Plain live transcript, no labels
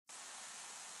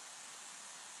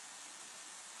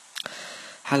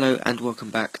Hello and welcome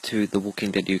back to the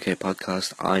Walking Dead UK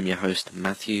podcast. I'm your host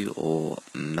Matthew, or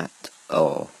Matt,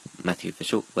 or Matthew for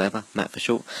short, whatever, Matt for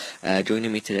short.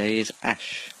 Joining me today is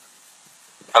Ash.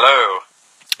 Hello.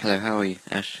 Hello, how are you,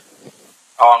 Ash?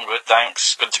 Oh, I'm good,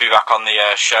 thanks. Good to be back on the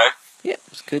show. Yeah,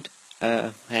 it's good.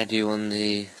 I had you on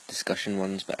the discussion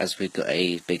ones, but as we've got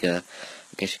a bigger,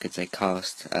 I guess you could say,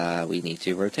 cast, we need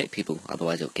to rotate people.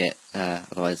 Otherwise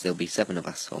there'll be 7 of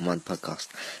us on one podcast.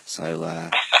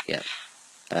 So, yeah.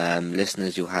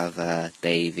 Listeners, you'll have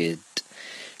David,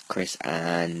 Chris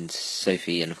and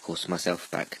Sophie, and of course myself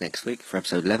back next week for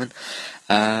episode 11.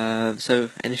 So,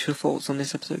 initial thoughts on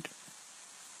this episode?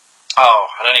 Oh,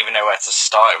 I don't even know where to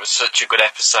start. It was such a good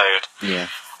episode. Yeah.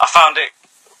 I found it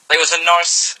was a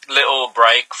nice little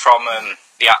break from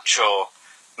the actual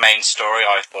main story,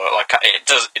 I thought. Like, it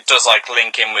does like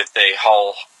link in with the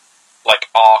whole like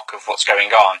arc of what's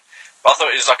going on. But I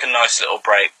thought it was like a nice little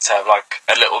break to have like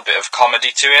a little bit of comedy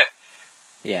to it.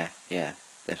 Yeah,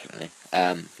 definitely.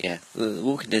 Yeah, The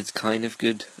Walking Dead's kind of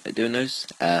good at doing those.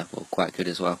 Well, quite good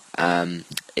as well.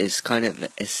 It's kind of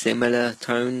a similar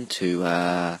tone to,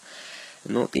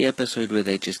 not the episode where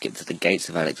they just get to the gates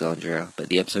of Alexandria, but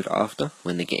the episode after,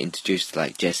 when they get introduced to,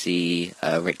 like, Jesse,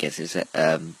 Rick gets his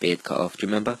beard cut off. Do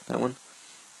you remember that one?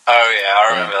 Oh yeah, I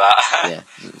remember that. Yeah,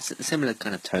 it's a similar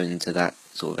kind of tone to that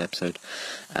sort of episode.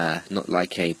 Not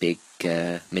like a big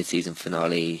mid-season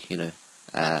finale,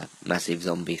 massive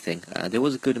zombie thing. There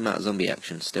was a good amount of zombie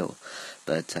action still,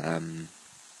 but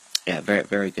yeah, very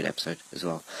very good episode as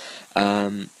well.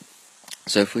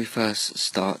 So if we first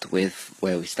start with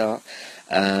where we start,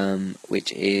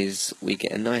 which is we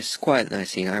get quite nice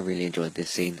scene. I really enjoyed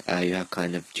this scene. You have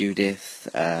kind of Judith,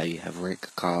 you have Rick,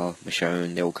 Carl,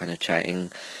 Michonne. They're all kind of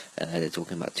chatting. They're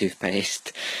talking about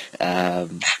toothpaste.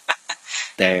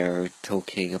 They're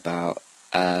talking about.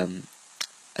 I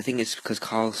think it's because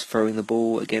Carl's throwing the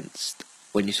ball against.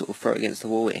 When you sort of throw it against the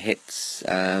wall, it hits.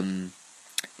 That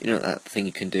thing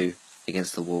you can do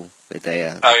against the wall with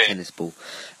a tennis ball.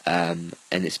 And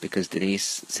it's because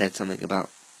Denise said something about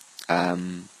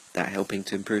that helping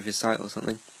to improve his sight or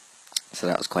something. So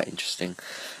that was quite interesting.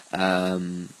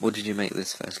 What did you make of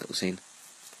this first little scene?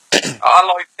 I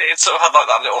liked it. It sort of had like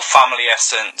that little family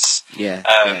essence. Yeah.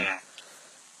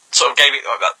 Sort of gave it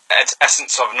like that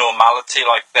essence of normality.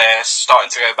 Like they're starting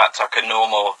to go back to like a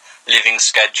normal living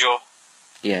schedule.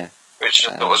 Yeah. Which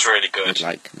I thought was really good. With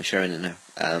like Michonne and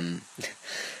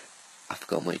I've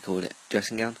forgotten what you called it.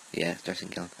 Dressing gown? Yeah, dressing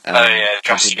gown.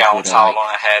 Dressing gown, towel on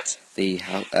her head. The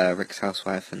Rick's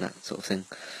housewife and that sort of thing.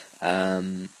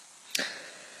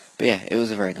 But yeah, it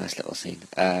was a very nice little scene.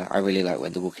 I really like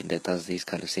when The Walking Dead does these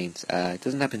kind of scenes. It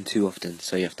doesn't happen too often,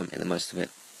 so you have to make the most of it.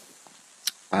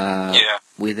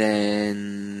 We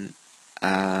then...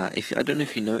 I don't know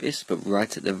if you noticed, but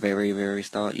right at the very, very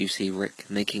start, you see Rick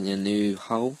making a new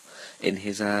hole in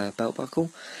his belt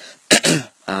buckle.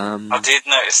 I did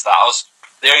notice that.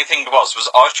 The only thing I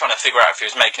was trying to figure out if he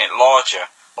was making it larger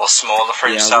or smaller for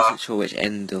himself. I wasn't sure which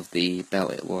end of the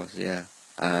belt it was. Yeah.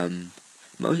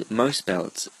 Most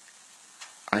belts,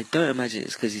 I don't imagine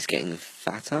it's because he's getting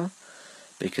fatter,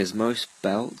 because most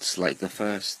belts, like the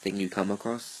first thing you come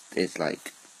across, is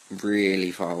like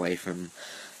really far away from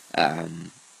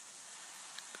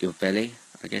your belly,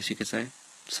 I guess you could say.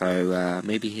 So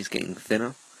maybe he's getting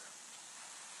thinner.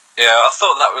 Yeah, I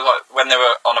thought that was like when they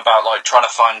were on about like trying to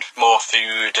find more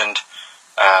food and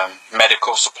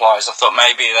medical supplies. I thought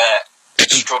maybe they're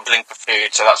struggling for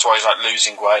food, so that's why he's like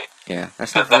losing weight. Yeah,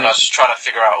 that's but then I was just trying to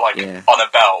figure out like on a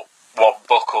belt, what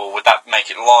buckle would that make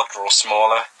it larger or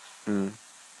smaller?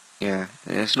 Yeah,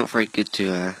 it's not very good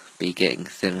to be getting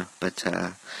thinner, but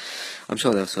I'm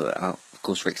sure they'll sort it out. Of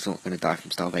course, Rick's not going to die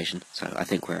from starvation, so I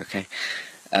think we're okay.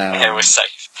 Yeah, we're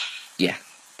safe. Yeah.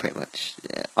 Pretty much.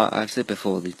 Yeah. I've said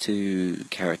before, the two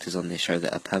characters on this show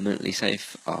that are permanently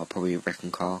safe are probably Rick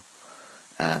and Carl.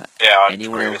 Yeah, I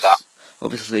agree with that.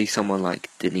 Obviously, someone like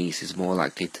Denise is more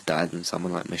likely to die than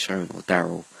someone like Michonne or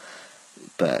Daryl.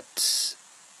 But,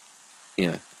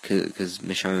 because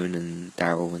Michonne and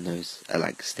Daryl and those are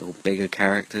like still bigger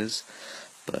characters.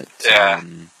 But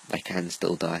they can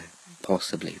still die,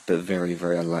 possibly, but very,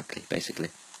 very unlikely, basically.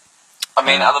 I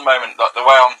mean, at the moment, like, the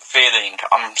way I'm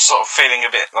sort of feeling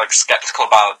a bit like skeptical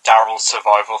about Daryl's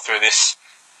survival through this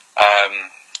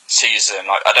season.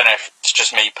 Like, I don't know if it's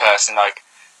just me personally, like,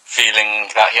 feeling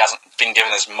that he hasn't been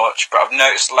given as much, but I've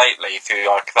noticed lately through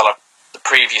like the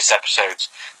previous episodes,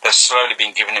 they've slowly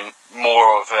been giving him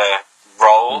more of a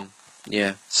role.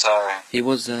 Yeah. So he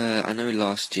was. I know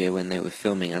last year when they were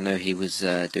filming, I know he was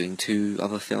doing 2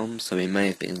 other films, so he may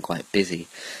have been quite busy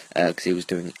because he was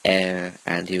doing Air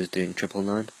and he was doing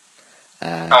 999.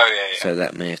 So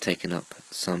that may have taken up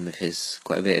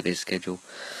quite a bit of his schedule.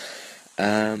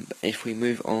 If we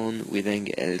move on, we then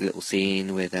get a little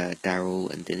scene with Daryl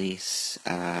and Denise,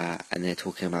 and they're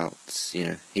talking about,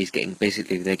 they're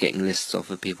getting lists off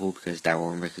of people because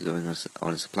Daryl and Rick are going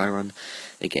on a supply run.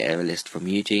 They get a list from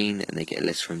Eugene, and they get a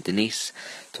list from Denise,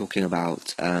 talking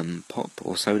about pop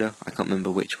or soda. I can't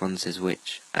remember which one says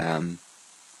which. I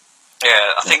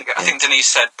think Denise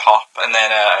said pop, and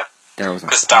then Daryl's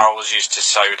because Daryl was used to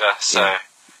soda, so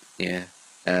yeah.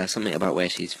 Something about where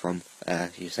she's from.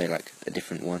 You say like a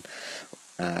different one,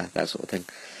 that sort of thing.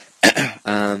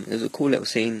 It was a cool little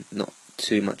scene. Not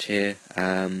too much here.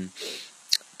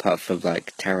 Apart from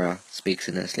like Tara speaks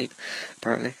in her sleep.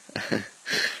 Apparently,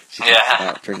 she talks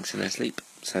about drinks in her sleep.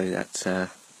 So that's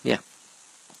yeah.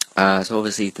 So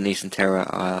obviously Denise and Tara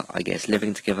are, I guess,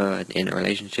 living together and in a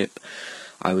relationship.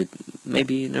 I would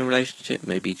maybe in a relationship,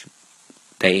 maybe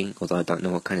dating, although I don't know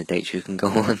what kind of dates you can go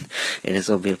on in a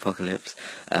zombie apocalypse.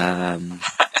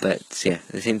 But yeah,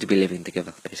 they seem to be living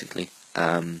together, basically.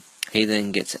 He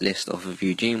then gets a list off of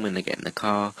Eugene when they get in the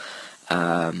car.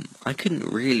 I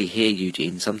couldn't really hear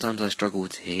Eugene. Sometimes I struggle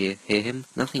to hear him.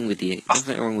 Nothing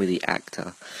wrong with the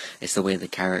actor. It's the way the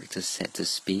character's set to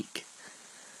speak.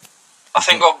 I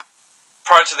think,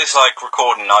 prior to this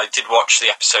recording, I did watch the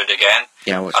episode again.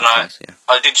 Yeah, I watched it twice, yeah.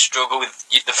 I did struggle with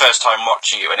the first time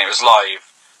watching it when it was live,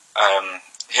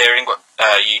 hearing what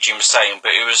Eugene was saying,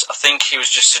 but I think he was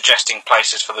just suggesting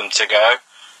places for them to go,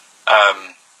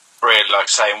 really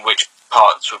saying which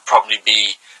parts would probably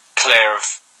be clear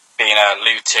of being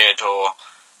looted or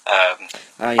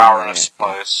barren, I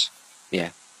suppose.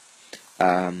 Yeah.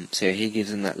 So he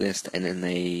gives them that list, and then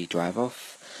they drive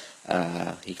off.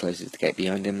 He closes the gate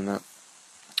behind him and that.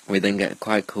 We then get a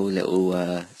quite cool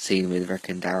little scene with Rick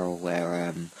and Daryl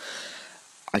where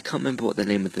I can't remember what the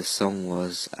name of the song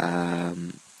was,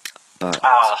 but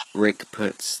Rick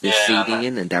puts the CD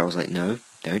in and Daryl's like, no,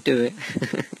 don't do it.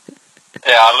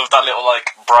 Yeah, I love that little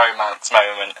bromance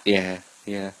moment.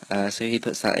 Yeah. So he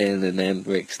puts that in, and then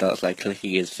Rick starts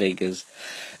clicking his fingers,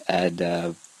 and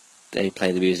they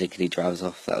play the music and he drives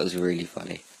off. That was really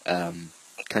funny.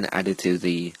 Kind of added to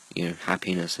the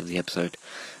happiness of the episode.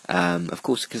 Of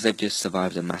course, because they've just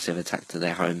survived a massive attack to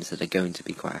their home, so they're going to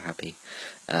be quite happy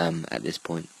at this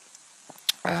point.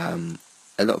 A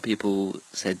lot of people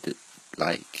said that,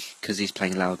 because he's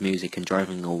playing loud music and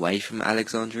driving away from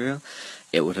Alexandria,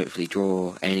 it would hopefully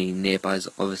draw any nearby.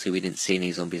 Obviously, we didn't see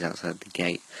any zombies outside the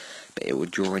gate, but it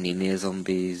would draw any near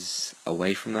zombies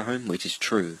away from their home, which is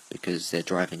true because they're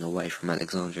driving away from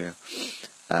Alexandria.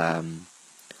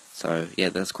 So yeah,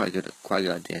 that's quite a good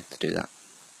idea to do that.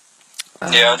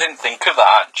 Yeah, I didn't think of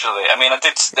that actually. I mean, I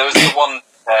did. There was the one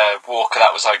walker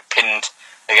that was pinned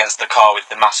against the car with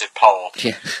the massive pole.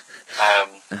 Yeah.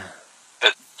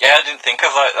 But yeah, I didn't think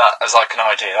of that as an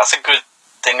idea. That's a good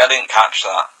thing. I didn't catch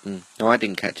that. No, I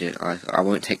didn't catch it. I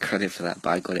won't take credit for that, but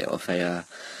I got it off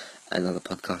another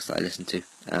podcast that I listened to.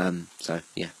 So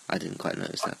yeah, I didn't quite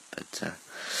notice that, but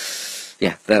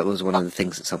yeah, that was one of the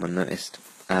things that someone noticed.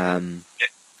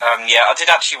 Yeah, I did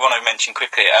actually want to mention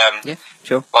quickly. Yeah,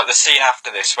 sure. The scene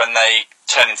after this, when they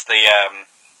turn into the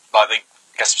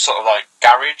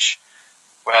garage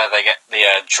where they get the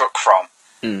truck from.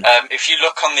 If you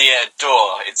look on the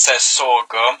door, it says saw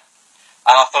gum,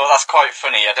 and I thought that's quite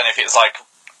funny. I don't know if it's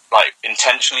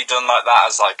intentionally done like that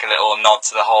as a little nod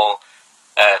to the whole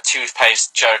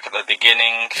toothpaste joke at the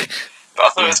beginning. But I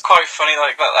thought it was quite funny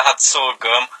that they had saw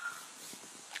gum.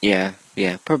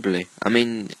 Yeah, probably. I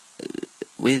mean,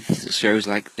 with shows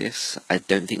like this, I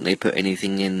don't think they put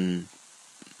anything in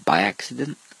by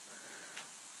accident.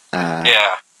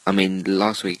 Yeah. I mean,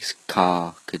 last week's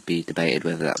car could be debated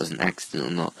whether that was an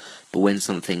accident or not, but when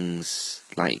something's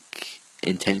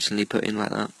intentionally put in like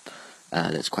that,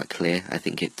 that's quite clear. I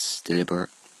think it's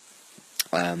deliberate.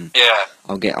 Yeah.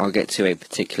 I'll get to a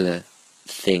particular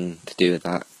thing to do with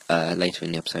that later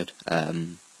in the episode.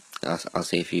 I'll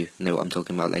see if you know what I'm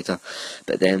talking about later.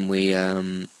 But then we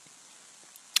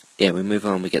move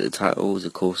on. We get the titles,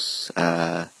 of course,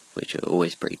 which are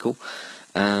always pretty cool.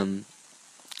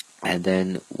 And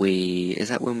then is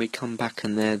that when we come back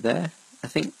and they're there, I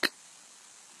think?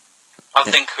 I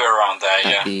think we're around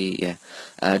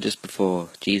there, just before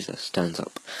Jesus turns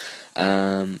up.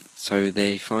 So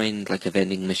they find a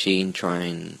vending machine, try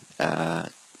and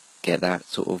get that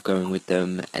sort of going with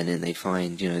them, and then they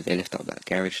find, they lift up that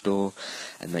garage door,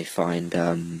 and they find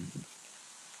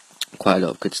quite a lot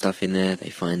of good stuff in there.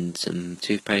 They find some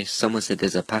toothpaste. Someone said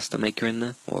there's a pasta maker in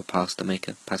there, or a pasta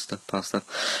maker,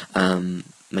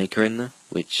 maker in there,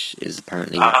 which is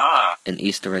apparently an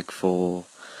Easter egg for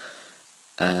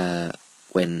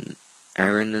when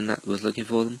Aaron and that was looking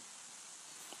for them.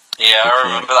 Yeah, I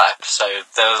remember that episode.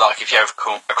 There was like, if you ever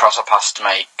come across a pasta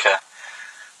maker,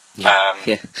 Yeah.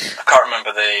 I can't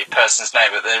remember the person's name,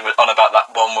 but they were on about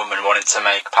that one woman wanting to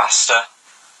make pasta.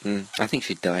 I think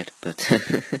she died, but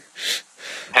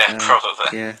Yeah,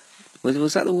 probably. Yeah,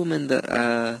 was that the woman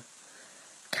that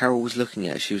Carol was looking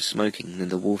at? She was smoking, and then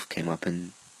the wolf came up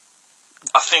and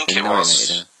I think it annihilated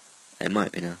was. her. It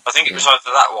might be now. I think it was either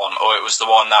that one, or it was the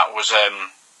one that was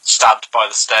stabbed by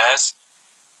the stairs.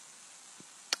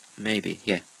 Maybe,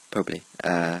 yeah, probably.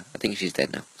 I think she's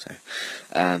dead now. So,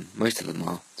 most of them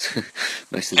are.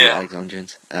 Most of the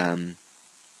Alexandrians.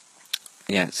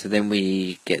 Yeah. So then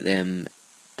we get them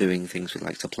doing things with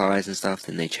like supplies and stuff.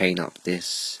 Then they chain up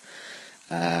this.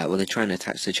 Well, they're trying to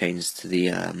attach the chains to the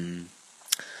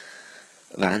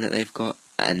van that they've got,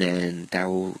 and then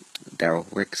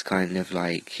Rick's kind of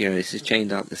like, this is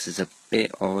chained up. This is a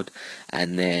bit odd,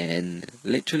 and then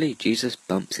literally Jesus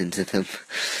bumps into them,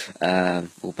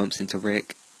 or bumps into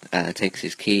Rick, takes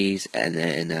his keys, and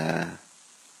then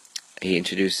he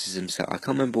introduces himself. I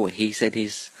can't remember what he said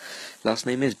his last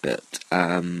name is, but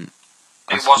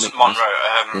it wasn't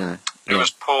Monroe. It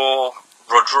was Paul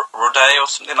Ruday or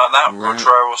something like that.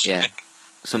 Rudro or something. Yeah,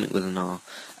 something with an R.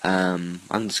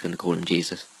 I'm just going to call him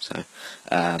Jesus. So,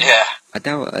 yeah. I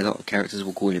doubt a lot of characters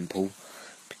will call him Paul,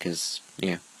 because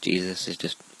Jesus is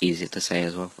just easier to say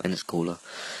as well, and it's cooler.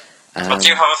 I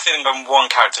do have a feeling on one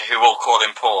character who will call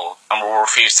him Paul and will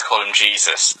refuse to call him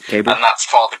Jesus. Gabriel? And that's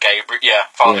Father Gabriel. Yeah,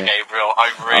 Father Gabriel.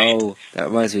 Oh, that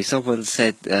reminds me. Someone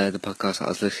said, the podcast I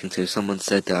was listening to, someone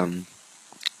said,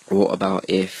 what about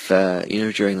if,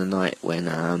 during the night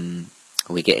when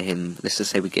we get him, let's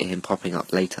just say we get him popping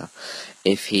up later,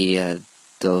 if he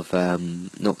knocked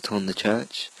on the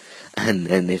church, and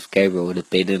then if Gabriel would have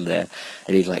been in there,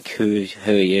 and he's like, who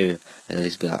are you? And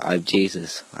he's be like, I'm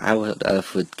Jesus. How on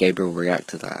earth would Gabriel react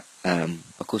to that?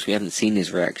 Of course, we haven't seen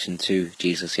his reaction to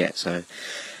Jesus yet, so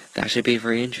that should be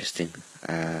very interesting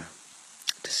to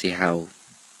see how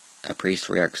a priest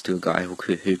reacts to a guy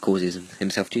who calls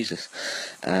himself Jesus.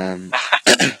 Yeah,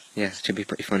 it should be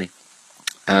pretty funny.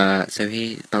 So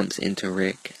he bumps into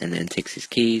Rick and then takes his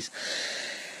keys.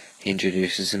 He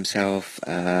introduces himself.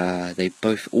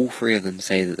 All three of them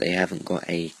say that they haven't got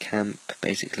a camp,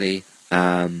 basically.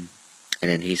 And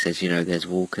then he says, there's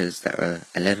walkers that are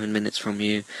 11 minutes from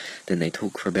you. Then they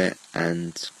talk for a bit,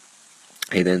 and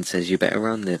he then says, you better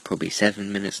run, they're probably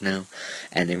 7 minutes now.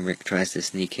 And then Rick tries to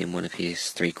sneak in one of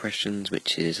his 3 questions,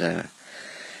 which is,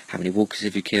 how many walkers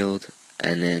have you killed?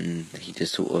 And then he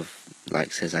just sort of,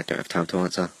 says, I don't have time to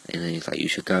answer. And then he's like, you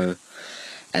should go.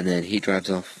 And then he drives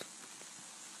off.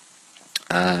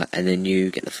 And then you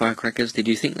get the firecrackers. Did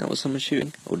you think that was someone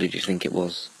shooting? Or did you think it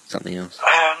was something else?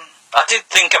 I did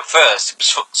think at first it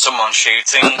was someone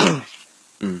shooting.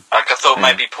 I thought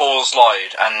maybe Paul's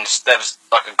lied, and there was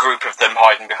a group of them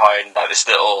hiding behind this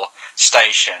little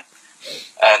station,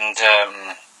 and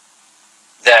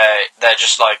they're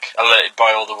just alerted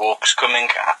by all the walkers coming.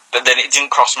 But then it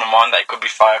didn't cross my mind that it could be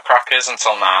firecrackers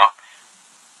until now.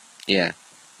 Yeah.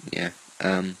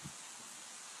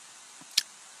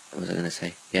 What was I going to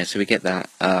say? Yeah, so we get that.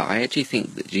 I actually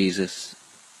think that Jesus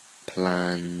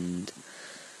planned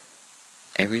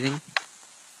everything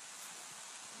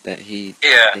that he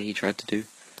tried to do,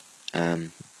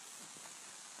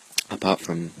 apart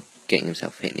from getting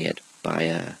himself hit in the head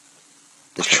by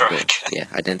the truck. Yeah,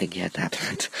 I don't think he had that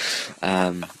planned.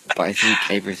 But I think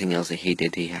everything else that he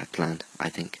did, he had planned, I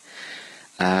think.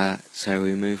 So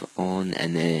we move on,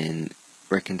 and then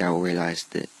Rick and Daryl realise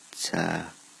that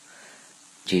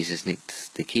Jesus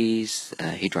nicked the keys.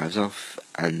 He drives off,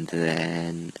 and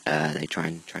then they try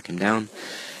and track him down.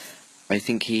 I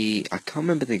can't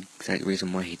remember the exact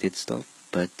reason why he did stop,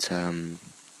 but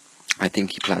I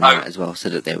think he planned that as well, so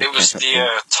that they would catch up. It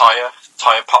was the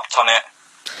tyre popped on it.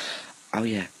 Oh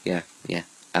yeah.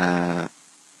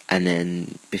 And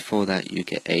then before that, you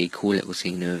get a cool little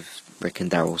scene of Rick and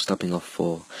Daryl stopping off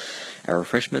for a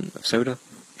refreshment of soda,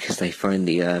 because they find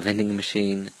the vending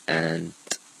machine, and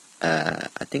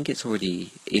I think it's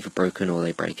already either broken or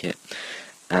they break it,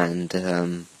 and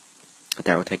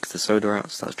Daryl takes the soda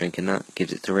out, starts drinking that,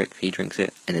 gives it to Rick, he drinks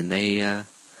it, and then they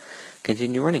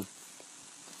continue running.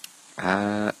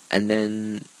 And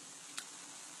then,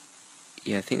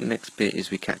 I think the next bit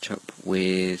is we catch up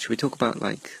with, should we talk about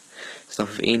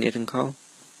stuff with Enid and Carl?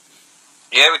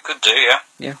 Yeah, we could do, yeah.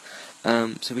 Yeah.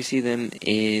 So we see them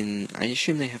in, I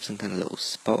assume they have some kind of little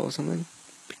spot or something,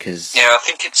 because... Yeah, I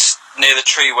think it's near the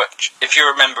tree, which, if you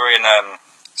remember in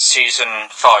season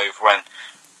 5, when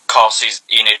Carl sees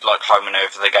Enid climbing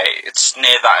over the gate, it's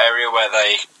near that area where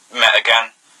they met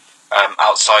again.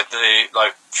 outside the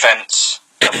like fence,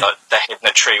 and they hid in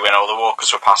a tree when all the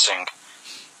walkers were passing.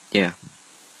 Yeah.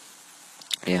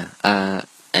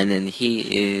 And then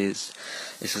he is.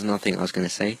 This is another thing I was going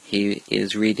to say. He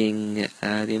is reading the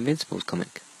Invincibles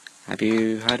comic. Have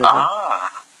you heard of that?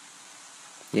 Ah,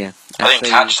 Yeah. I didn't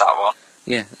catch that one.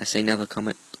 Yeah, that's another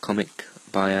comic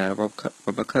by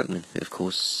Robert Kirkman, who of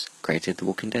course created The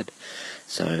Walking Dead.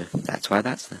 So that's why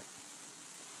that's there.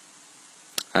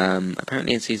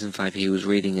 Apparently in season 5 he was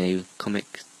reading a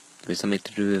comic with something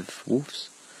to do with wolves.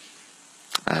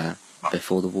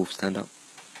 Before the wolves turned up.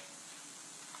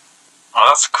 Oh,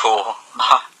 that's cool.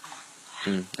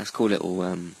 That's cool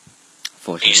little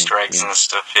Easter eggs and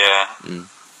stuff, yeah.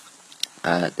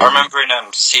 I I remember in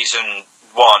season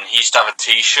 1 he used to have a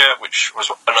T-shirt which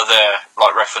was another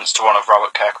like reference to one of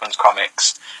Robert Kirkman's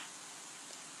comics.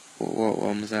 What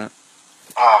one was that?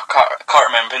 Oh, I can't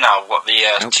remember now what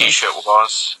the T-shirt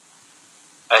was.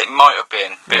 It might have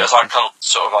been, but it was like a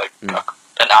sort of like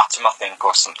an atom, I think,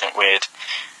 or something weird.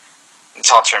 It's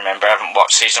hard to remember. I haven't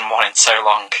watched season 1 in so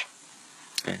long.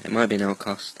 Yeah, it might have been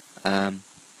Outcast.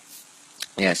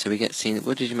 Yeah, so we get seen.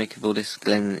 What did you make of all this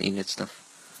Glenn and Enid stuff?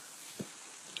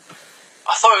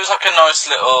 I thought it was like a nice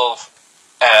little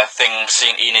thing,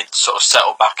 seeing Enid sort of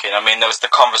settle back in. I mean, there was the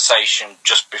conversation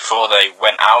just before they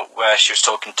went out where she was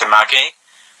talking to Maggie.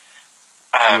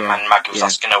 And Maggie was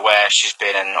asking her where she's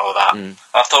been and all that.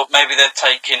 I thought maybe they're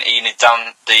taking Enid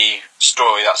down the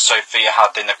story that Sophia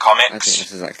had in the comics. I think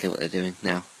that's exactly what they're doing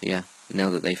now. Yeah, now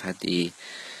that they've had the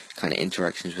kind of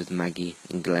interactions with Maggie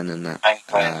and Glenn and that,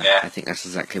 I think that's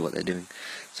exactly what they're doing.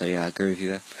 So yeah, I agree with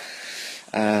you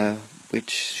there.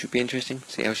 Which should be interesting.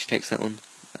 See how she takes that one.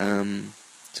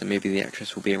 So maybe the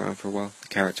actress will be around for a while. The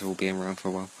character will be around for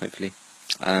a while, hopefully.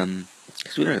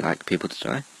 Because we don't like people to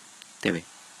die, do we?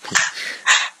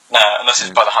 No, unless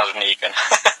it's by the hands of Negan.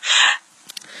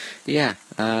 Yeah,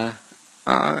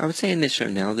 I would say in this show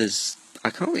now, I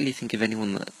can't really think of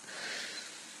anyone that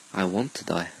I want to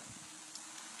die.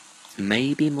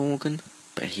 Maybe Morgan,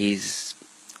 but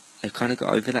they've kind of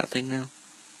got over that thing now.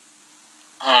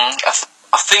 I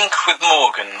think with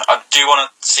Morgan, I do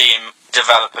want to see him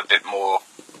develop a bit more.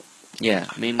 Yeah,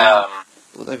 I mean,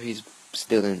 although he's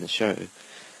still in the show,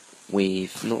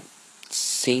 we've not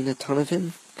seen a ton of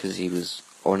him, because he was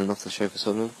on and off the show for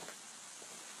so long.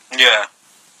 Yeah.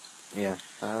 Yeah.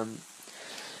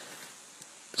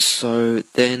 So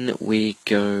then we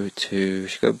go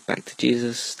back to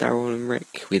Jesus, Daryl and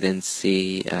Rick. We then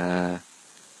see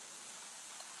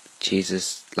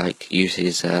Jesus use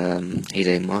his he's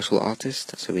a martial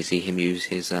artist, so we see him use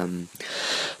his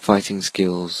fighting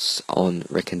skills on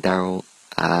Rick and Daryl,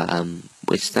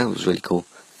 which that was really cool.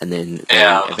 And then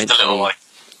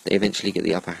they eventually get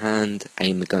the upper hand,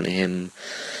 aim the gun at him,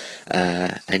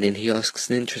 and then he asks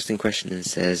an interesting question and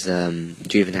says,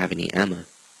 do you even have any ammo?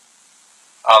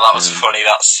 Oh, that was funny,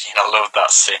 that scene. I loved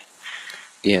that scene.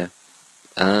 Yeah.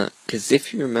 Because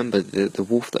if you remember, the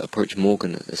wolf that approached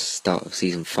Morgan at the start of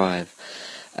season 5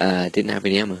 didn't have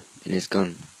any ammo in his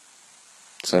gun.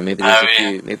 So maybe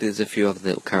there's a few other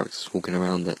little characters walking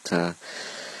around that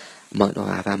might not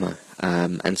have ammo.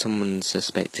 And someone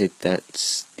suspected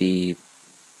that the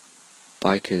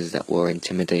bikers that were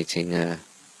intimidating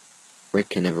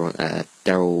Rick and everyone,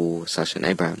 Daryl, Sasha and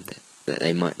Abraham, that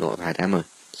they might not have had ammo.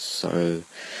 So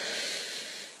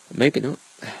maybe not.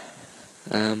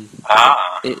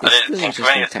 It's still an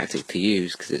interesting tactic to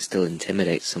use because it still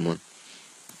intimidates someone.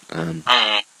 And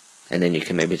then you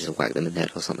can maybe just whack them in the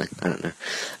head or something. I don't know.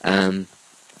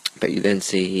 But you then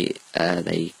see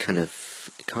they kind of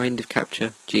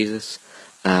capture Jesus,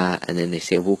 and then they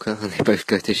see a walker and they both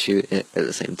go to shoot it at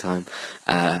the same time.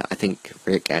 I think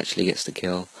Rick actually gets the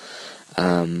kill.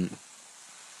 And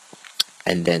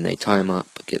then they tie him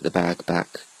up, get the bag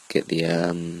back, get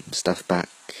the stuff back,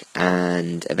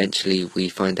 and eventually we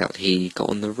find out he got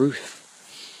on the roof.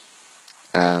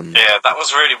 Yeah, that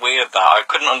was really weird. That I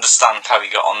couldn't understand how he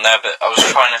got on there, but I was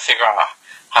trying to figure out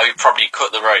how he probably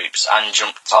cut the ropes and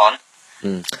jumped on.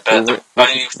 But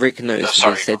Rick noticed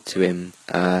he said to him,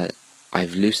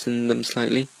 "I've loosened them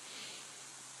slightly,"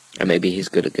 and maybe he's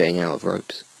good at getting out of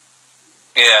ropes.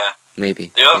 Yeah,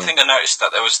 maybe. The other thing I noticed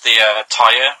that there was the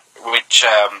tire, which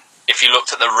if you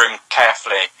looked at the rim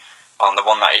carefully, on the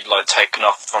one that he'd taken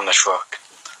off from the truck,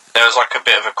 there was a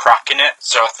bit of a crack in it.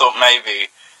 So I thought maybe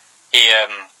he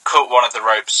cut one of the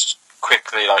ropes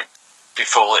quickly,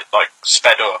 before it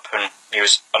sped up, and he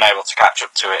was unable to catch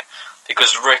up to it.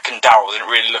 Because Rick and Daryl didn't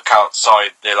really look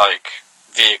outside the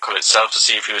vehicle itself to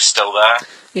see if he was still there.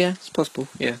 Yeah, it's possible.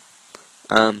 Yeah.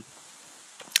 I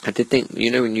did think,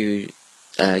 when you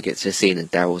get to a scene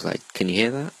and Daryl's like, "Can you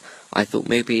hear that?" I thought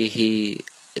maybe he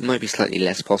it might be slightly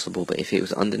less possible, but if it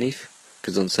was underneath,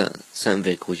 because on certain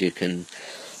vehicles you can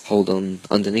hold on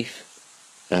underneath.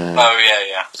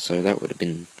 Yeah. So that would have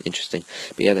been interesting.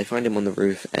 But yeah, they find him on the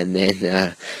roof, and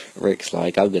then Rick's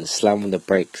like, I'm going to slam on the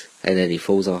brakes, and then he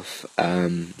falls off.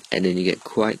 And then you get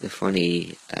quite the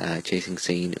funny chasing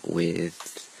scene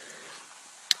with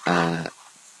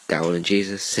Daryl and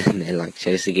Jesus, and they're like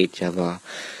chasing each other.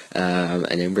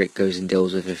 And then Rick goes and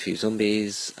deals with a few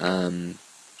zombies.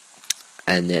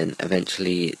 And then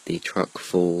eventually the truck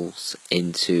falls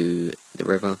into the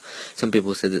river. Some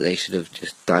people said that they should have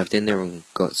just dived in there and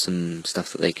got some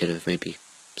stuff that they could have maybe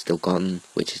still gotten,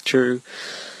 which is true.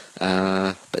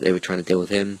 But they were trying to deal with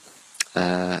him.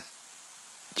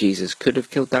 Jesus could have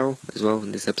killed Daryl as well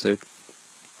in this episode.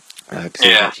 Because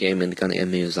he was actually aiming the gun at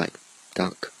him, he was like,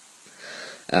 duck.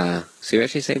 So he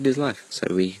actually saved his life. So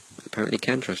we apparently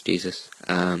can trust Jesus.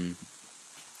 The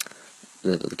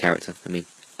character, I mean.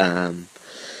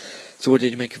 So what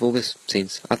did you make of all this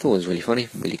scenes? I thought it was really funny,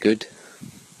 really good.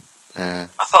 I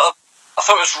thought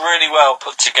it was really well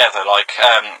put together. Like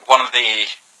one of the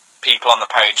people on the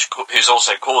page, who's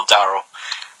also called Daryl,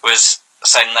 was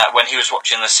saying that when he was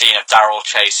watching the scene of Daryl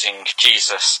chasing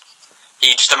Jesus,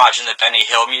 he just imagined the Benny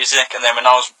Hill music, and then when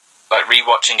I was like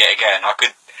rewatching it again, I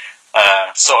could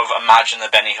sort of imagine the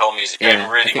Benny Hill music going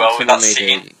really well with that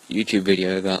scene. A YouTube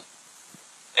video of that.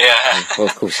 Yeah. Well,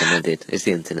 of course someone did. It's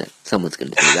the internet. Someone's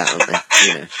going to do that, aren't they?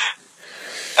 You know.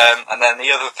 And then the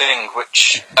other thing,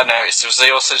 which I noticed, was they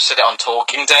also said it on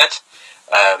Talking Dead,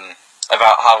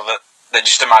 about how they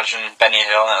just imagine Benny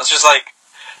Hill, and it was just like,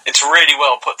 it's really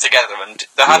well put together, and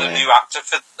they had a new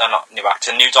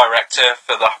director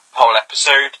for the whole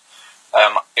episode.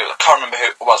 I can't remember who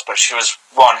it was, but she was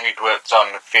one who'd worked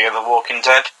on Fear the Walking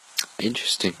Dead.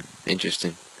 Interesting.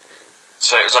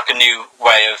 So it was like a new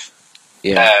way of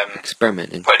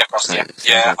experimenting. Putting across I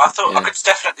thought I could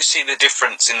definitely see the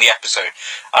difference in the episode,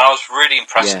 and I was really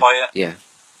impressed by it.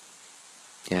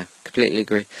 Yeah, completely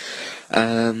agree.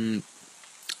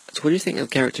 So what do you think of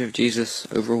the character of Jesus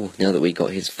overall, now that we got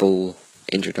his full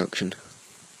introduction?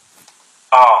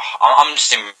 I'm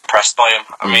just impressed by him.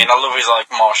 I mean, I love his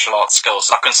martial arts skills,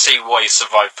 and I can see why he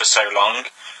survived for so long.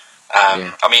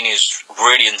 I mean, he's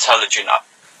really intelligent,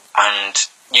 and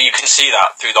you can see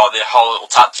that through the whole little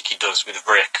tactic he does with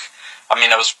Rick. I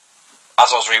mean, as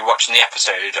I was rewatching the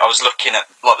episode, I was looking at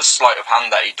the sleight of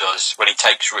hand that he does when he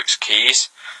takes Rick's keys,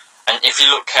 and if you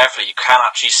look carefully, you can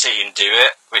actually see him do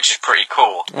it, which is pretty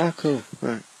cool. Oh, cool!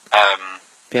 Right.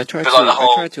 I tried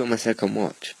to on my second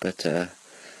watch, but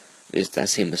that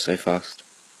scene was so fast.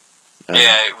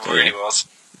 It really was.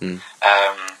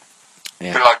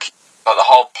 But the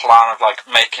whole plan of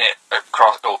making it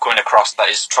across or coming across that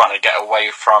is trying to get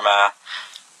away from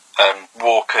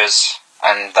walkers,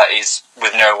 and that is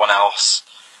with no one else,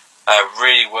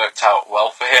 really worked out well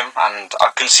for him, and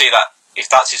I can see that if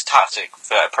that's his tactic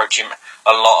for approaching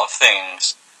a lot of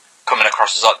things, coming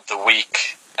across as the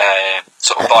weak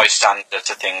sort of bystander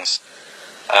to things,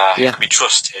 who can be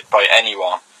trusted by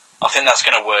anyone, I think that's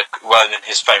going to work well in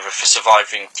his favour for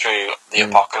surviving through the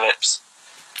apocalypse.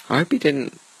 I hope he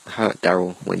didn't hurt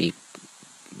Daryl when he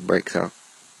breaks out,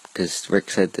 because Rick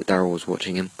said that Daryl was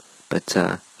watching him, but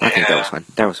I think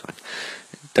that was fine.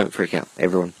 Don't freak out,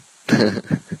 everyone.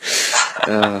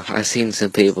 I've seen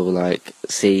some people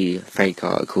see fake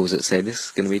articles that say this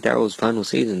is going to be Daryl's final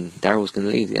season, Daryl's going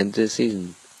to leave the end of the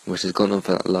season, which has gone on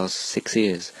for the last 6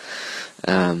 years,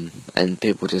 and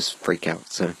people just freak out.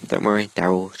 So don't worry,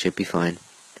 Daryl should be fine.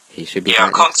 He should be. I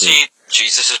can't see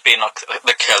Jesus as being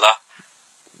the killer.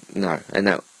 No, and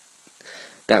that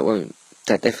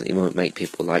definitely won't make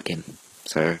people like him.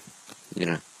 So,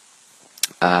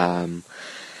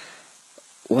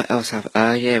 what else have?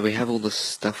 We have all the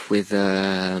stuff with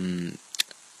Diana,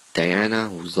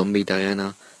 or Zombie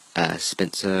Diana,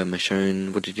 Spencer,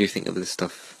 Michonne. What did you think of this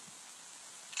stuff?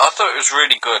 I thought it was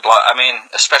really good.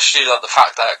 Especially the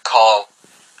fact that Carl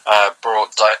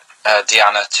brought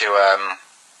Diana to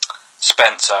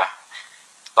Spencer.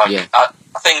 I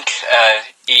think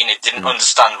Enid didn't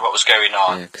understand what was going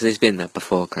on. Yeah, because he's been there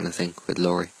before, kind of thing, with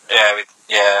Laurie.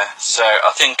 So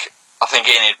I think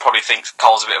Enid probably thinks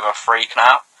Carl's a bit of a freak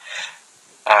now,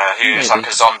 who's like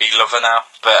a zombie lover now.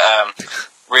 But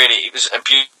really, it was a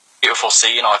beautiful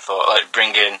scene, I thought,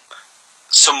 bringing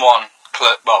someone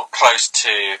close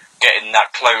to getting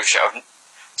that closure of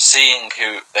seeing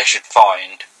who they should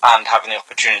find and having the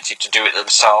opportunity to do it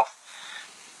themselves.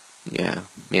 Yeah.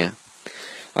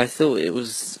 I thought it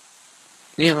was...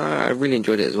 I really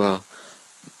enjoyed it as well.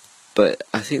 But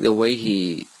I think the way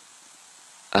he...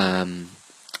 the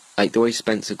way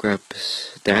Spencer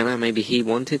grabs Diana, maybe he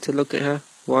wanted to look at her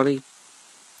while he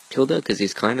killed her because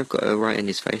he's kind of got her right in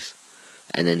his face,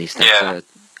 and then he stabs her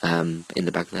in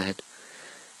the back of the head,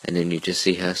 and then you just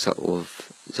see her sort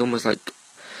of. It's almost like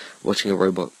watching a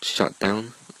robot shut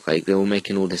down. Like they're all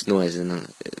making all this noise,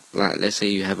 and like let's say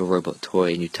you have a robot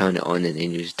toy and you turn it on and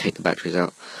then you just take the batteries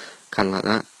out, kind of like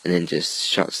that, and then just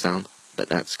shuts down. But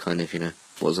that's kind of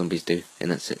what zombies do,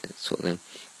 and that's it sort of thing.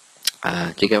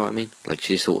 Do you get what I mean? Like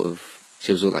she was all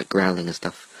like growling and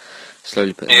stuff,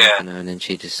 slowly putting it on her, and then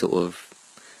she just sort of,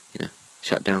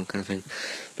 shut down kind of thing.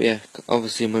 But yeah,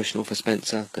 obviously emotional for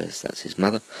Spencer because that's his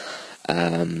mother.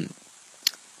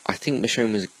 I think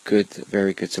Michonne was a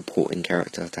very good supporting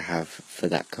character to have for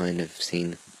that kind of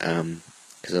scene,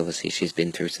 because obviously she's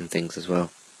been through some things as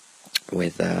well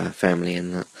with family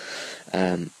and that.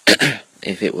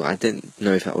 I didn't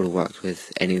know if that would have worked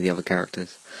with any of the other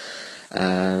characters.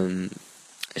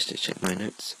 Let's just check my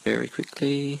notes very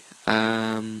quickly.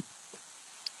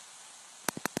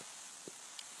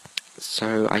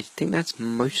 So I think that's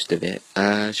most of it.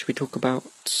 Should we talk about,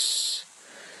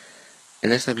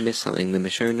 unless I've missed something, the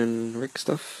Michonne and Rick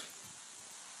stuff?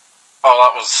 Oh,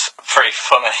 that was pretty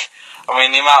funny. I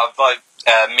mean, the amount of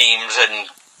memes and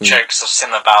jokes I've seen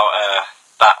about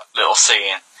that little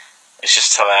scene, it's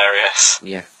just hilarious.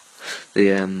 Yeah,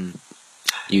 the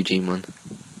Eugene one.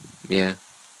 Yeah.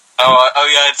 Oh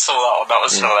yeah, I saw that one. That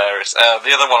was hilarious.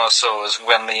 The other one I saw was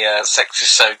when the sex is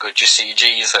so good you see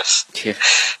Jesus. Yeah.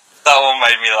 That one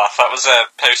made me laugh. That was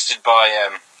posted by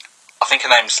I think her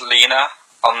name's Lena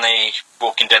on the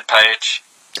Walking Dead page.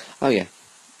 Oh yeah.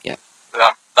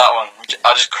 That one,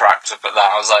 I just cracked up at that.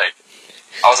 I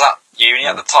was at uni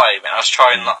at the time, and I was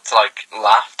trying not to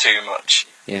laugh too much.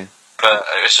 Yeah. But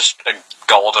it was just a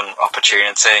golden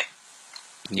opportunity.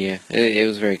 Yeah, it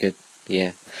was very good.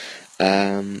 Yeah.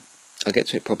 I'll get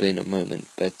to it probably in a moment,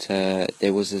 but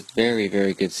there was a very,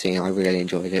 very good scene. I really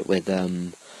enjoyed it with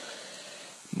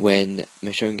when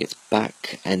Michonne gets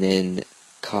back, and then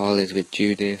Carl is with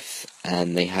Judith,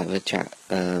 and they have a chat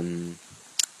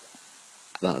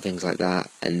about things like that,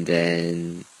 and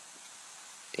then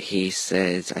he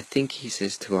says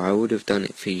to her, I would have done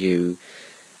it for you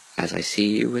as I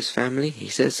see you as family. He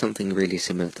says something really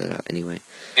similar to that anyway.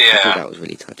 Yeah. I thought that was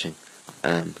really touching.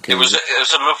 It was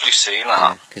a lovely scene,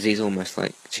 because she's almost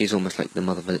like the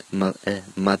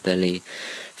motherly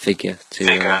figure to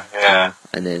yeah.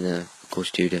 And then of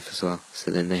course Judith as well. So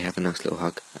then they have a nice little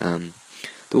hug. The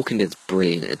Walking Dead's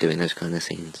brilliant at doing those kind of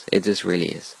scenes. It just really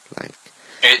is.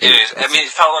 It is. I mean,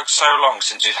 it felt like so long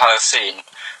since we've had a scene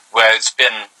where it's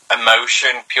been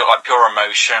emotion, pure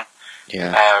emotion,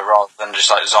 rather than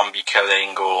just zombie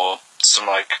killing or some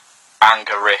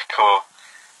anger Rick or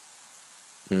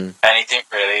anything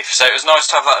really. So it was nice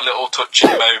to have that little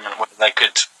touching moment where they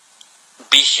could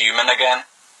be human again.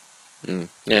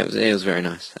 Yeah, it was very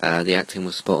nice. The acting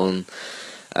was spot on.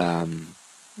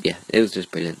 Yeah, it was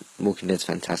just brilliant. Walking Dead's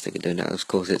fantastic at doing that. Of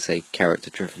course, it's a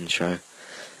character-driven show,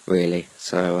 really.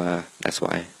 So that's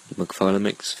why McFarlane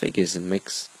makes figures and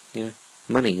makes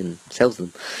money and sells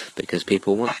them, because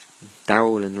people want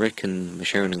Daryl and Rick and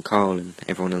Michonne and Carl and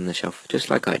everyone on the shelf, just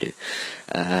like I do.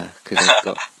 Because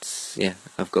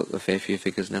I've got a fair few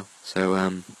figures now. So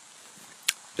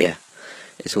yeah,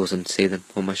 it's awesome to see them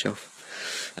on my shelf.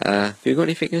 Have you got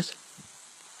any figures?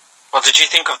 What did you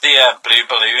think of the blue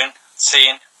balloon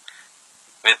scene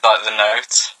with the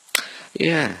notes?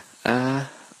 Yeah, I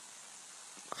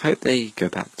hope they go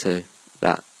back to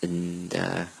that, and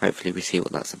hopefully we see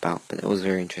what that's about. But it was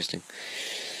very interesting.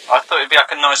 I thought it'd be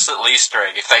a nice little Easter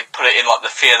egg if they put it in the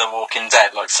Fear the Walking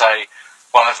Dead, say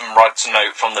one of them writes a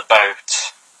note from the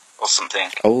boat or something.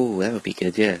 Oh, that would be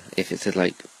good. Yeah, if it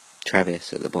said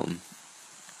Travis at the bottom,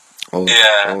 or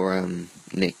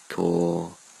Nick,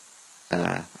 or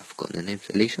I've forgotten their names.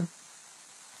 Alicia.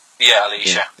 Yeah, Alicia.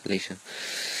 Yeah, Alicia.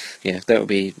 Yeah, that would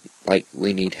be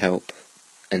we need help,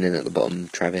 and then at the bottom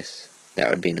Travis. That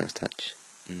would be a nice touch.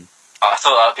 I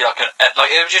thought that would be it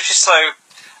would just be so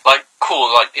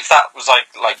cool. If that was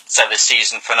say the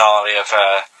season finale of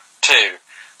 2,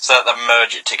 so that they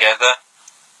merge it together.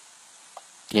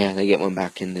 Yeah, they get one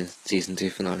back in the season 2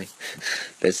 finale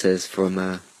that says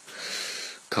from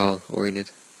Carl or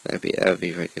Enid. That would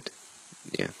be very good.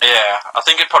 Yeah. Yeah, I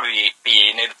think it'd probably be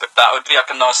Enid, but that would be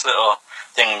a nice little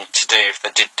thing to do if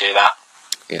they did do that.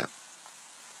 Yeah.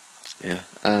 Yeah.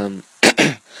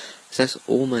 So that's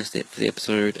almost it for the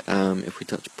episode. If we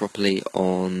touch properly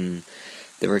on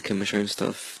the Rick and Michonne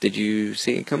stuff, did you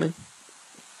see it coming?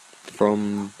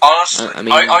 Honestly,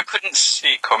 I couldn't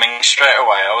see it coming straight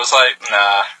away. I was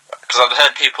nah, because I've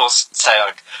heard people say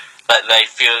that they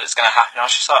feel it's going to happen. I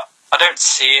was just I don't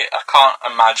see it. I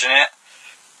can't imagine it.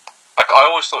 I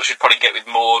always thought she'd probably get with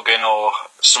Morgan or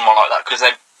someone like that, because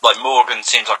like Morgan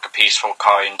seems like a peaceful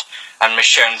kind, and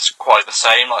Michonne's quite the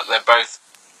same. Like they're both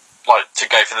like to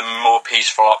go for the more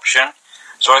peaceful option.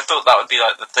 So I thought that would be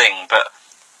like the thing, but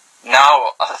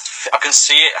now I can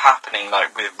see it happening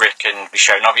like with Rick and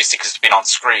Michonne, obviously because it's been on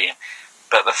screen.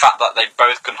 But the fact that they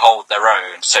both can hold their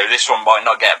own, so this one might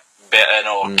not get bitten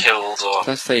or killed or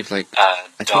plus they've like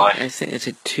die. I think it's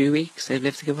 2 weeks they've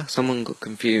lived together. Someone got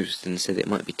confused and said it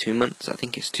might be 2 months. I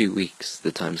think it's 2 weeks.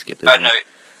 The time skip. Oh no,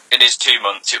 it is 2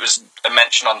 months. It was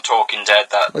mentioned on Talking Dead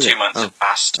that Was 2 it? months had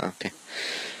passed. Okay,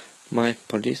 my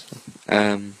apologies.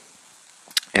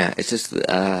 Yeah, it's just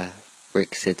that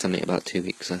Rick said something about 2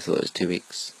 weeks. I thought it was 2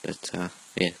 weeks, but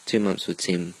yeah, 2 months would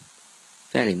seem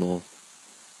fairly more.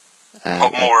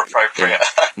 More appropriate.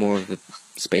 Yeah, more of the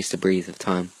space to breathe of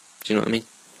time. Do you know what I mean?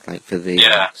 Like for the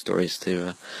stories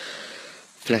to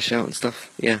flesh out and stuff.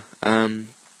 Yeah.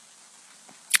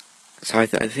 So I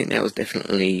think that was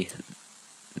definitely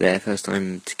their first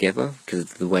time together because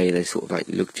of the way they sort of like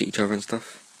looked at each other and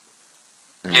stuff.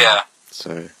 Yeah.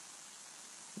 So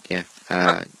yeah.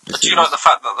 Do you like the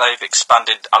fact that they've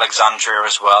expanded Alexandria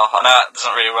as well? I know that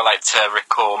doesn't really relate to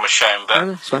Rick or Michonne, but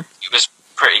it's fine. it was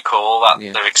pretty cool that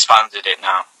they've expanded it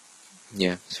now.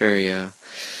 Yeah, it's very,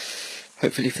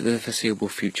 hopefully for the foreseeable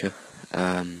future,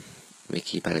 we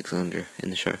keep Alexandria in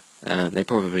the show. They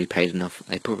probably paid enough,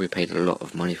 they probably paid a lot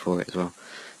of money for it as well,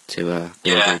 to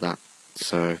build all that.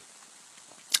 So,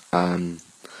 I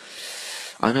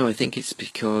know, I think it's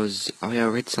because, I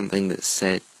read something that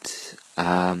said,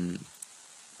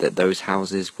 that those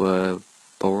houses were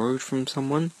borrowed from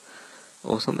someone,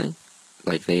 or something.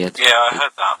 Like they had I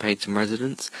heard that. paid some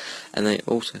residents, and they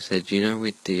also said,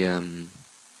 with the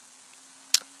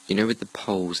with the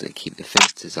poles that keep the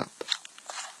fences up.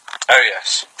 Oh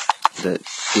yes. That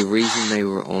the reason they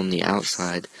were on the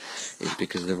outside is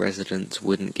because the residents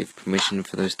wouldn't give permission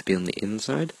for those to be on the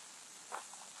inside.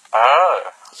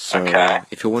 Oh. So okay.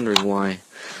 If you're wondering why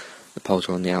the poles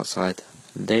were on the outside,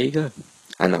 there you go.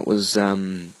 And that was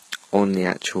on the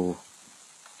actual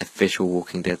official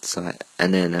Walking Dead site,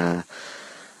 and then a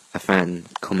fan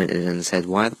commented and said,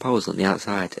 "Why are the poles on the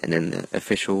outside?" And then the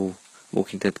official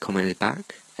Walking Dead commented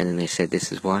back, and then they said,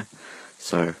 "This is why."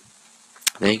 So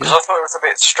there you go. Because I thought it was a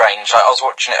bit strange. Like, I was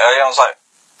watching it earlier, and I was like,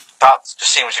 that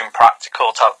just seems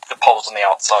impractical to have the poles on the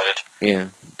outside. Yeah,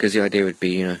 because the idea would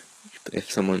be,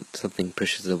 if something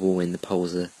pushes the wall in, the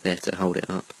poles are there to hold it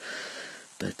up.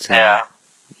 But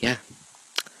yeah.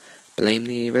 Blame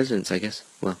the residents, I guess.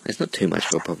 Well, it's not too much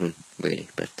of a problem, really,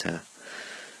 but,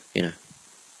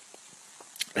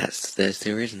 that's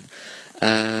the reason.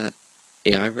 I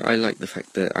like the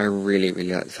fact that, I really,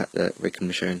 really like the fact that Rick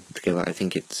and Michonne together. I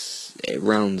think it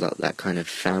rounds up that kind of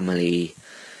family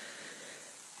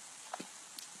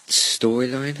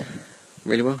storyline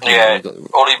really well. Yeah, it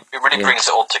really brings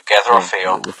it all together, I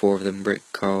feel. The four of them, Rick,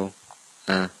 Carl,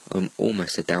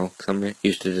 almost said Daryl, because I'm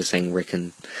used to just saying Rick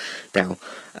and Daryl.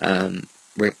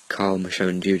 Rick, Carl, Michonne,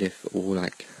 and Judith, all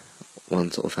like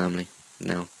one sort of family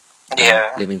now.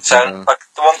 Yeah. Living so, together. like,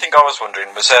 the one thing I was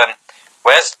wondering was,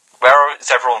 where is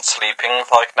everyone sleeping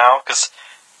like now? Because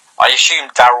I assume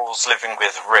Daryl's living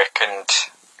with Rick and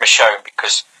Michonne,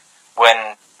 because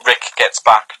when Rick gets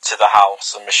back to the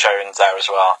house and Michonne's there as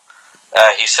well,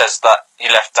 he says that he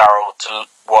left Daryl to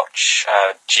watch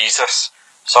Jesus.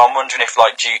 So I'm wondering if,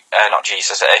 like, not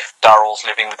Jesus, if Daryl's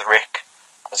living with Rick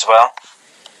as well.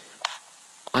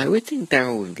 I would think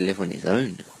Daryl would live on his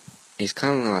own. He's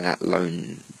kind of like that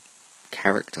lone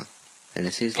character.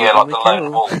 Unless he's like the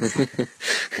lone wolf.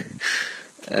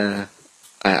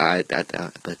 I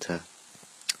doubt, but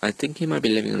I think he might be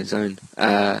living on his own.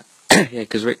 Yeah,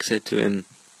 because Rick said to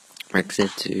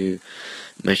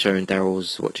Michonne and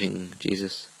Daryl's watching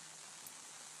Jesus.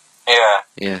 Yeah.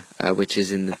 Yeah, which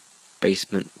is in the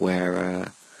basement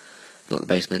where, not the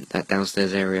basement, that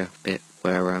downstairs area bit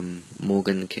where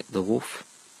Morgan kept the wolf.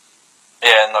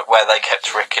 Yeah, and where they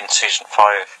kept Rick in season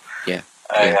 5. Yeah.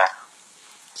 Yeah.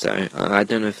 So, I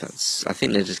don't know if that's... I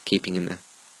think they're just keeping him there.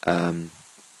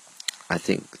 I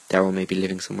think Daryl may be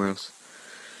living somewhere else.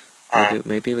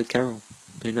 Maybe with Carol.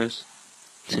 Who knows?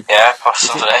 Yeah,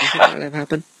 possibly. Do you think that'll ever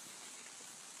happen?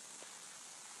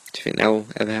 Do you think that will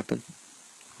ever happen?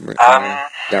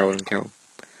 Daryl and Carol.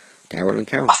 Daryl and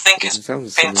Carol. I think it's been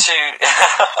too...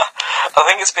 I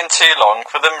think it's been too long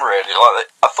for them, really. Like,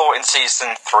 I thought in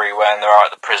season 3, when they were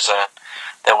at the prison,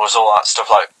 there was all that stuff,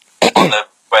 like,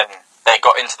 when they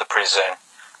got into the prison,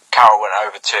 Carol went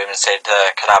over to him and said,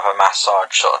 can I have a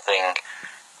massage, sort of thing.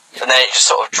 And then it just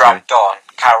sort of dragged on.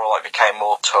 Carol, like, became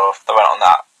more tough. They went on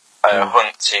that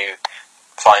hunt to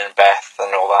find Beth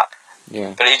and all that.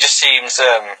 Yeah. But it just seems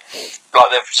like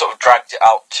they've sort of dragged it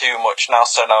out too much now,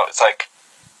 so now it's like,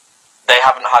 they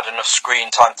haven't had enough screen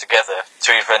time together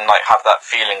to even like have that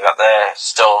feeling that they're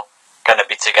still going to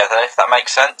be together. If that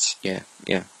makes sense. Yeah.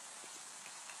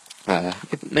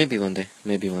 Maybe one day.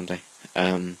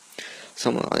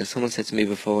 Someone said to me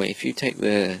before, if you take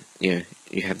you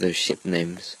have those ship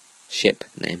names,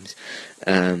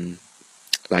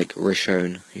 like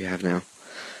Rishon you have now.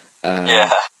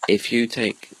 Yeah. If you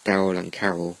take Daryl and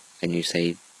Carol and you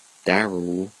say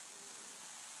Daryl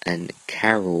and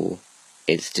Carol,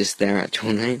 it's just their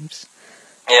actual names.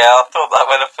 Yeah, I thought that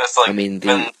when I first like.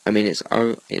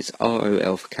 It's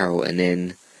ROL for Carol and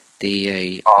then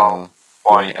DARYL,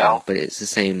 but it's the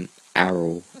same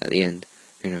arrow at the end.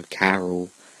 Carol,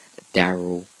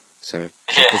 Daryl. So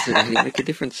it doesn't really make a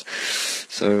difference.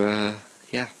 So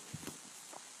yeah.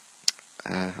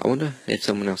 I wonder if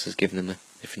someone else has given them a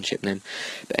different ship name.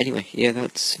 But anyway, yeah,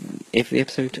 that's it for the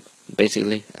episode.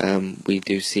 Basically, we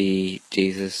do see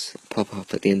Jesus pop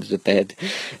up at the end of the bed,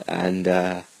 and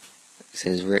it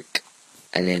says Rick,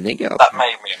 and then they get up. That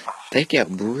made me laugh. They get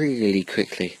up really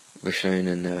quickly, Rishon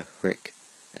and Rick.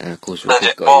 Of course, I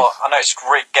noticed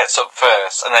Rick gets up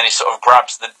first, and then he sort of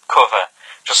grabs the cover,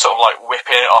 just sort of like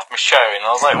whipping it off Michonne, and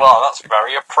I was like, wow, that's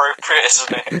very appropriate,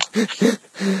 isn't it?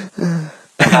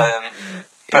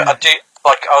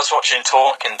 But I was watching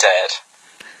Talking Dead,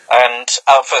 and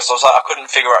at first I was like, I couldn't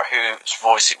figure out whose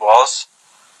voice it was,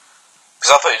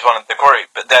 because I thought he was one of the group,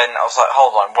 but then I was like,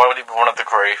 hold on, why would he be one of the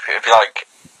group?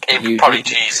 It'd be probably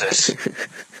Jesus.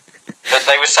 But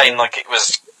they were saying, like,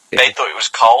 they thought it was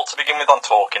Cole to begin with on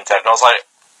Talking Dead, and I was like,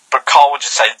 but Cole would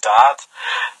just say Dad,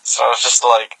 so I was just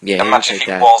like, imagine if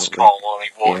he was Cole and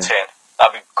he walked in,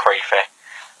 that'd be creepy.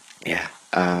 Yeah.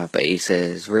 But he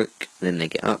says Rick, then they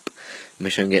get up.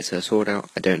 Michonne gets her sword out.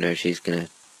 I don't know if she's gonna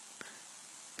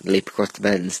leap across the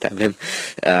bed and stab him.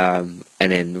 And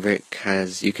then Rick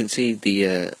you can see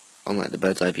on like the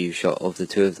bird's eye view shot of the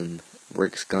two of them,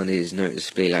 Rick's gun is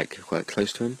noticeably like quite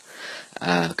close to him.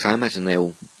 Can I imagine they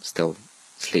all still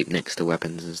sleep next to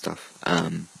weapons and stuff?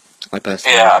 I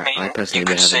personally would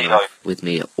have a knife with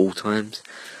me at all times.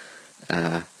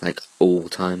 Like all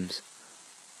times.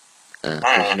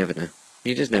 'Cause you never know.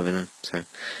 You just never know. So,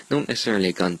 not necessarily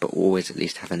a gun, but always at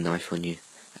least have a knife on you.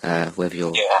 Whether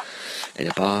you're in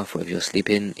a bath, whether you're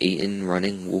sleeping, eating,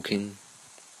 running, walking,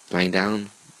 lying down,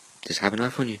 just have a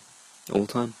knife on you all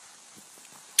the time.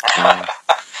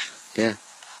 Yeah.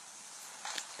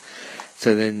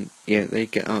 So then, they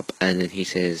get up, and then he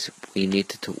says, "We need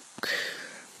to talk."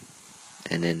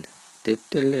 And then, get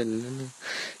the end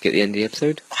of the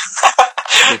episode.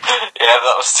 Yeah,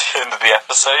 that was the end of the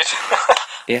episode.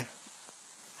 Yeah.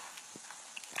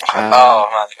 Oh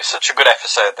man, it was such a good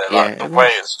episode though, like the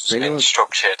way it's been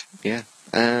structured. Yeah.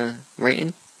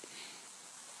 Rating?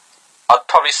 I'd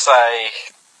probably say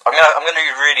I'm gonna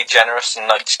be really generous and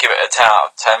like just give it a 10 out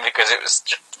of 10 because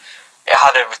it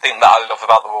had everything that I love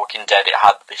about The Walking Dead. It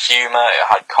had the humour, it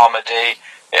had comedy,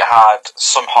 it had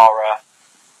some horror,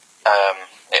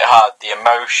 it had the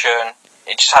emotion.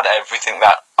 It just had everything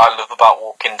that I love about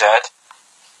Walking Dead.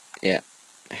 Yeah.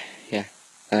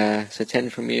 So 10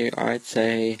 from you. I'd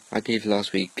say I gave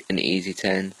last week an easy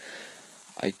 10.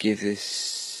 I'd give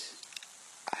this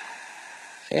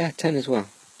 10 as well.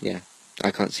 Yeah.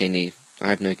 I can't see any. I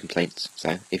have no complaints.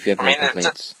 So if you have no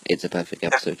complaints, it's a perfect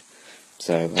episode.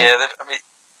 So they've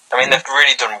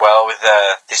really done well with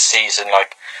this season.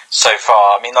 Like so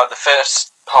far, I mean, like the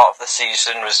first part of the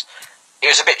season was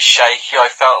a bit shaky. I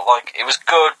felt like it was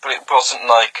good, but it wasn't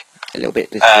like a little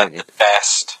bit disappointed. The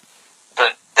best.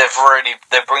 But they're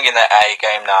bringing their A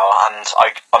game now, and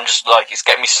I'm just like, it's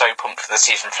getting me so pumped for the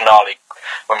season finale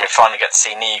when we finally get to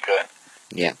see Negan.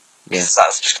 Yeah.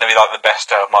 That's just going to be like the best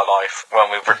day of my life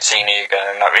when we see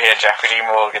Negan and like we hear Jeffrey D.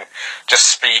 Morgan just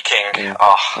speaking. Yeah.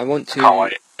 Oh, I want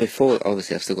to before.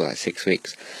 Obviously, I've still got like 6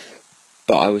 weeks,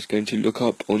 but I was going to look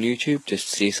up on YouTube just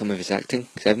to see some of his acting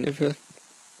because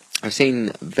I've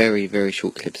seen very, very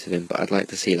short clips of him, but I'd like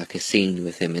to see like a scene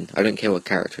with him in. I don't care what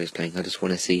character he's playing, I just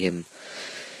want to see him,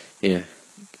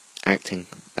 acting.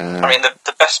 I mean,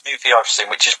 the best movie I've seen,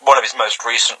 which is one of his most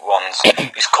recent ones,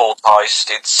 is called Heist.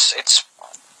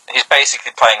 He's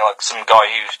basically playing like some guy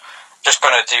who's just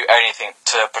going to do anything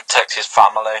to protect his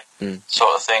family,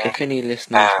 sort of thing. If any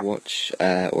listeners watch,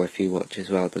 or if you watch as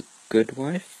well, The Good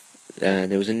Wife,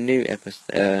 there was a new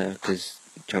episode, because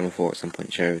Channel 4 at some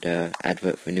point showed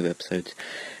advert for new episodes,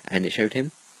 and it showed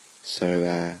him. So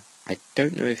I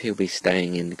don't know if he'll be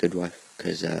staying in The Good Wife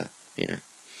because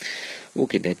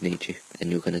Walking Dead needs you,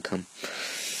 and you're gonna come.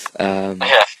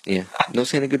 Yeah. Not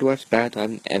saying The Good Wife's bad. I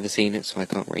haven't ever seen it, so I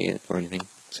can't rate it or anything.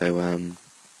 So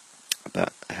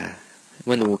but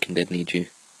when The Walking Dead needs you,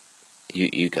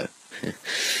 you go.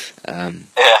 Yeah.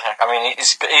 I mean,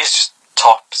 he's just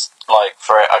tops, like,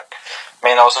 for it. I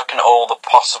mean, I was looking at all the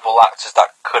possible actors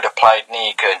that could have played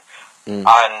Negan, and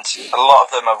a lot of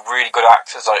them are really good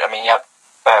actors. Like, I mean, you have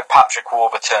Patrick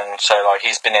Warburton, so, like,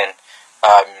 he's been in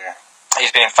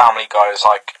Family Guy as,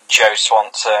 like, Joe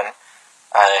Swanson.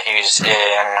 He was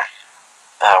in,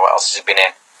 what else has he been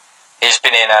in? He's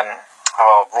been in,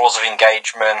 Rules of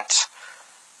Engagement.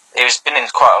 He's been in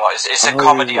quite a lot. It's a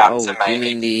comedy actor, maybe. You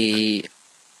mean the...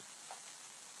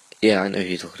 Yeah, I know who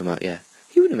you're talking about, yeah.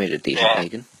 He would have made a decent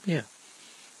Negan, yeah.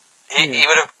 He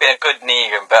would have been a good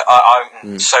Negan, but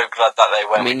I'm so glad that they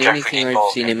went with Jeffrey the only thing Dean I've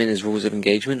Morgan. seen him in is Rules of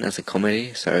Engagement as a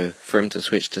comedy, so for him to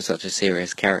switch to such a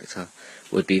serious character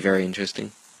would be very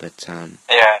interesting, but,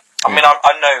 Yeah, I mean,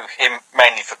 I know him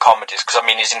mainly for comedies, because, I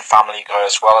mean, he's in Family Guy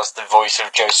as well as the voice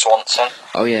of Joe Swanson.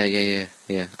 Oh, yeah. I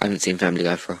haven't seen Family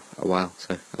Guy for a while,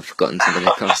 so I've forgotten some of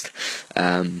their cast.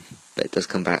 But it does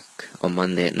come back on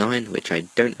Monday at 9, which I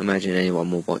don't imagine anyone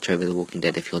will watch over The Walking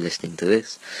Dead if you're listening to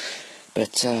this.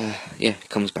 But, yeah, it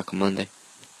comes back on Monday.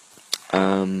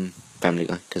 Family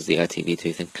Guy, because the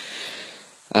ITV2 thing.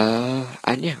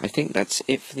 And yeah, I think that's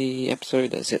it for the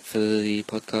episode, that's it for the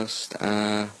podcast.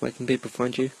 Where can people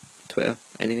find you? Twitter?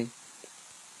 Anything?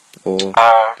 Or,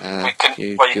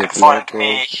 you can find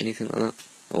me... anything like that?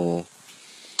 Or...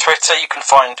 Twitter, you can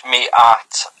find me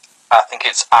at, I think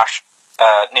it's Ash,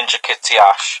 Ninja Kitty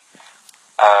Ash.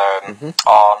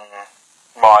 On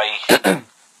my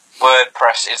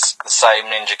WordPress, it's the same,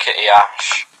 Ninja Kitty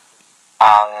Ash.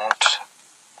 And,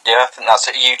 yeah, I think that's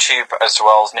it. YouTube as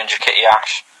well as Ninja Kitty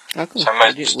Ash. Oh, cool. So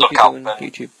most look up on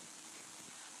YouTube.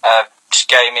 Just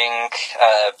gaming,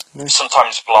 Nice.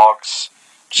 sometimes vlogs,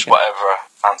 just whatever I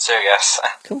fancy, I guess.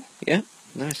 Cool, yeah,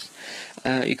 nice.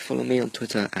 You can follow me on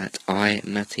Twitter at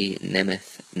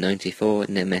iMattyNemeth94.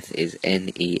 Nemeth is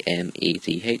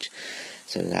Nemeth,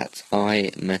 so that's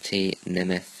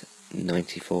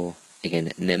iMattyNemeth94.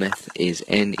 Again, Nemeth is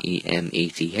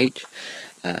Nemeth.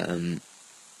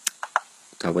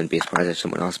 I wouldn't be surprised if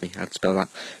someone asked me how to spell that,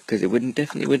 because it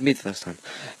definitely wouldn't be the first time.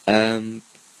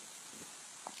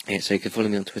 Yeah, so you can follow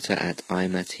me on Twitter at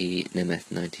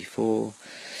iMattyNemeth94.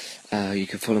 You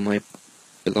can follow my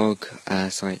blog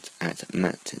site at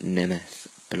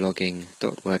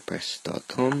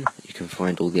mattnemethblogging.wordpress.com. You can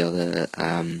find all the other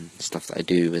stuff that I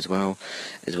do as well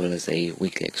as a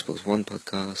weekly Xbox One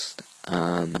podcast.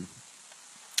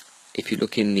 If you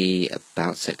look in the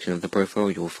About section of the profile,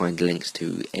 you'll find links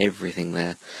to everything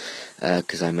there,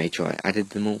 because I made sure I added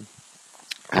them all.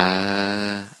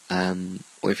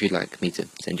 Or if you'd like me to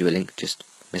send you a link, just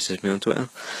message me on Twitter.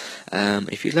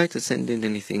 If you'd like to send in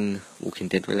anything Walking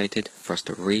Dead related for us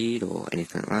to read or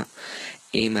anything like that,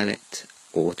 email it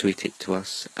or tweet it to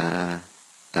us,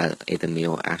 either me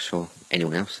or Ash or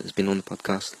anyone else that's been on the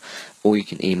podcast, or you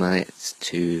can email it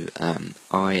to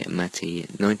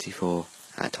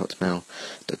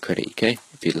imatty94@hotmail.co.uk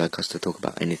if you'd like us to talk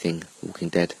about anything Walking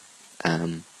Dead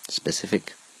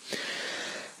specific.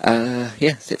 Yeah,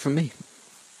 that's it from me.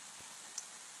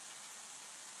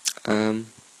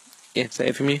 Yeah, is that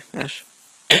it from you, Ash?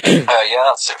 Yeah,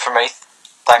 that's it from me.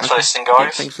 Thanks for listening, guys. Yeah,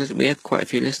 thanks for listening. We had quite a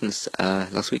few listeners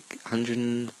last week,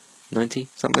 190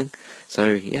 something.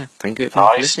 So yeah, thank you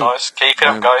for listening. Nice. Keep it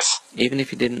up, guys. Even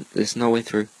if you didn't listen all the way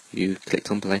through, you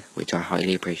clicked on play, which I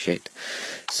highly appreciate.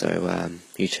 So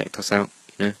you checked us out,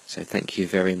 So thank you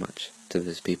very much to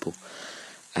those people.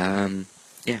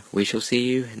 Yeah, we shall see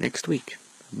you next week.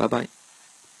 Bye bye.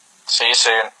 See you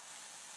soon.